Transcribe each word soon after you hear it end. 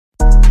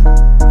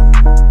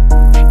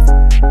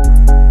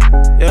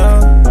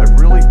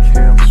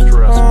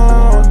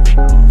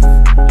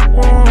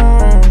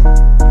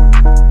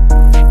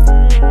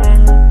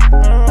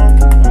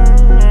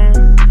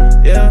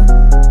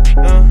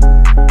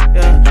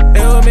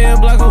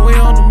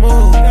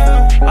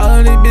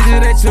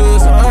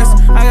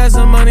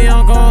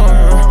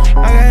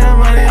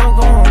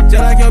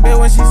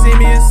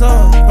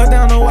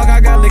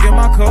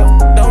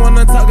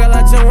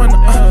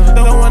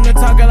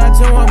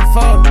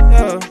fuck.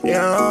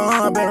 Yeah,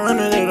 I been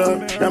running it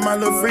up. That my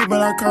little free,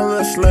 but I call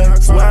it a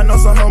slut. Swear I know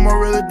some hoe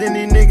more realer than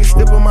these niggas.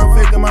 Step on my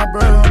faith and my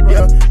brother.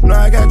 Yeah, know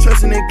I got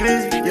trust in it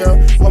glizzy. Yeah,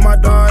 for my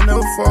dog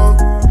never fall.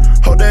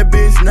 Hope that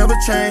bitch never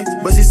change,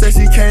 but she said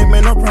she can't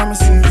make no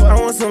promises. I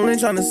want some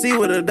lynch tryna see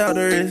what a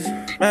doctor is.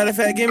 Matter of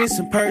fact, give me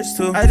some perks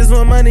too. I just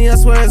want money, I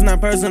swear it's not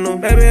personal.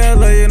 Baby, I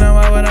love you, now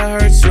why would I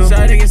hurt you?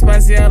 Shawty get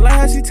spicy, I like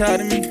how she talk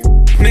to me.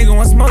 Nigga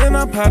want smoking,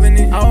 I'm popping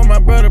it. I want my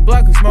brother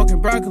bloxka smoking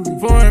broccoli.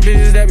 Foreign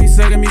bitches that be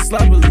sucking me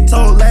sloppily.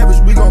 Told Lavish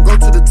we gon' go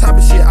to the top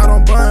of shit. I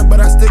don't bun, but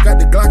I still got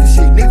the Glock and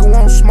shit. Nigga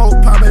won't smoke,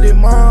 pop at it,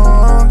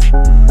 mom.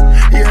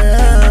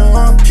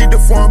 Yeah, keep the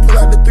foreign, pull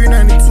out the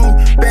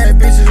 392. Bad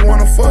bitches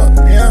wanna fuck,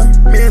 yeah.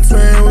 Me and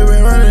Twin, we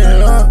been running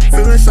it up.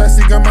 Feeling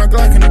shicey, got my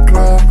Glock in the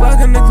club.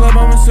 Glock in the club,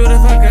 I'ma shoot if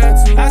I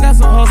got to. I got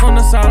some hoes on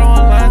the side, I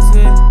don't lie to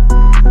it.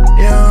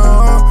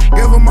 Yeah,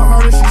 give her my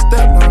heart and she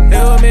stepped on it.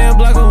 It was me and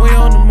Bloxka, we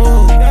on the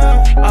move.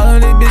 All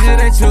of these bitches,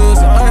 they choose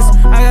us.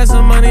 I got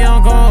some money,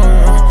 I'm gone.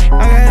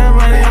 I got that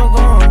money, I'm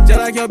gone. Just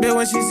like your bitch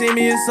when she see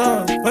me, it's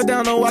up. Put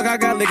down the walk, I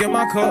got lick in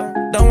my cup.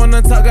 Don't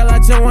wanna talk, I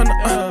like you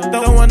wanna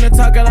don't wanna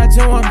talk, I like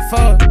you wanna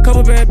fuck.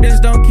 Couple bad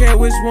bitches, don't care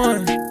which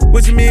one.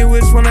 What you mean,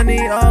 which one? I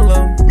need all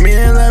of them. Me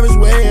and Lavish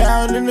way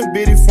out in the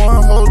bitty,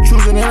 foreign whole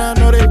choosing, and I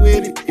know they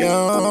with it,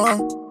 yeah.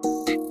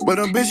 But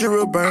them bitches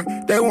real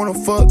burn, they wanna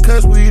fuck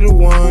cause we the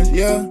ones,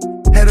 yeah.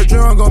 Had a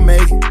dream I'm gon'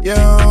 make it,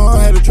 yeah.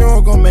 Had a dream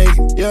I'm gon' make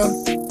it, yeah.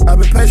 I've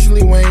been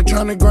patiently waiting,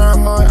 tryna grind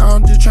hard,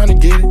 I'm just tryna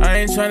get it. I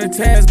ain't tryna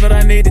task, but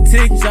I need the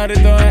ticket. Shawty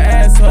throw her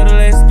ass, so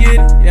let's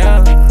get it,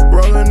 yeah.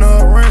 Rolling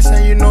up ranch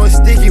and you know it's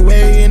sticky,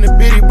 way in the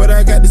bitty, but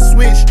I got the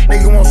switch.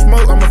 Nigga want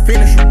smoke, I'ma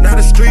finish him. Not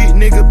a street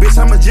nigga, bitch,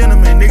 I'm a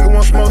gentleman. Nigga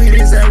want smoke, hit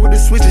his ass with the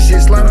switch and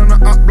shit. Slide on the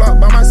op block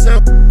by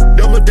myself.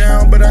 Double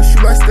down, but I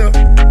shoot like stealth.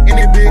 In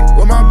it big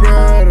with my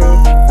brother.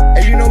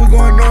 And you know we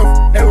going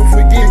north, never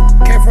forget.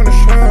 Came from the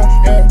slums,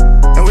 yeah.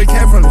 And we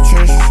came from the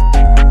trenches.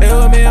 It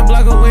was me and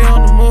Bloxka, we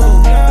on the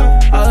move.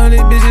 All of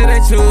these bitches,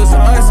 they choose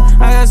us.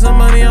 I got some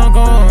money, I'm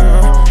gone.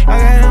 I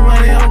got that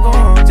money, I'm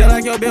gone. Just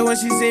like your bitch when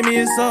she see me,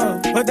 it's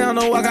up. Put down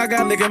the walk, I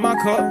got lick in my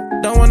cup.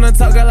 Don't wanna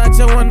talk, I like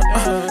you wanna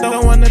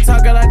don't wanna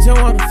talk, I like you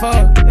wanna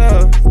fuck.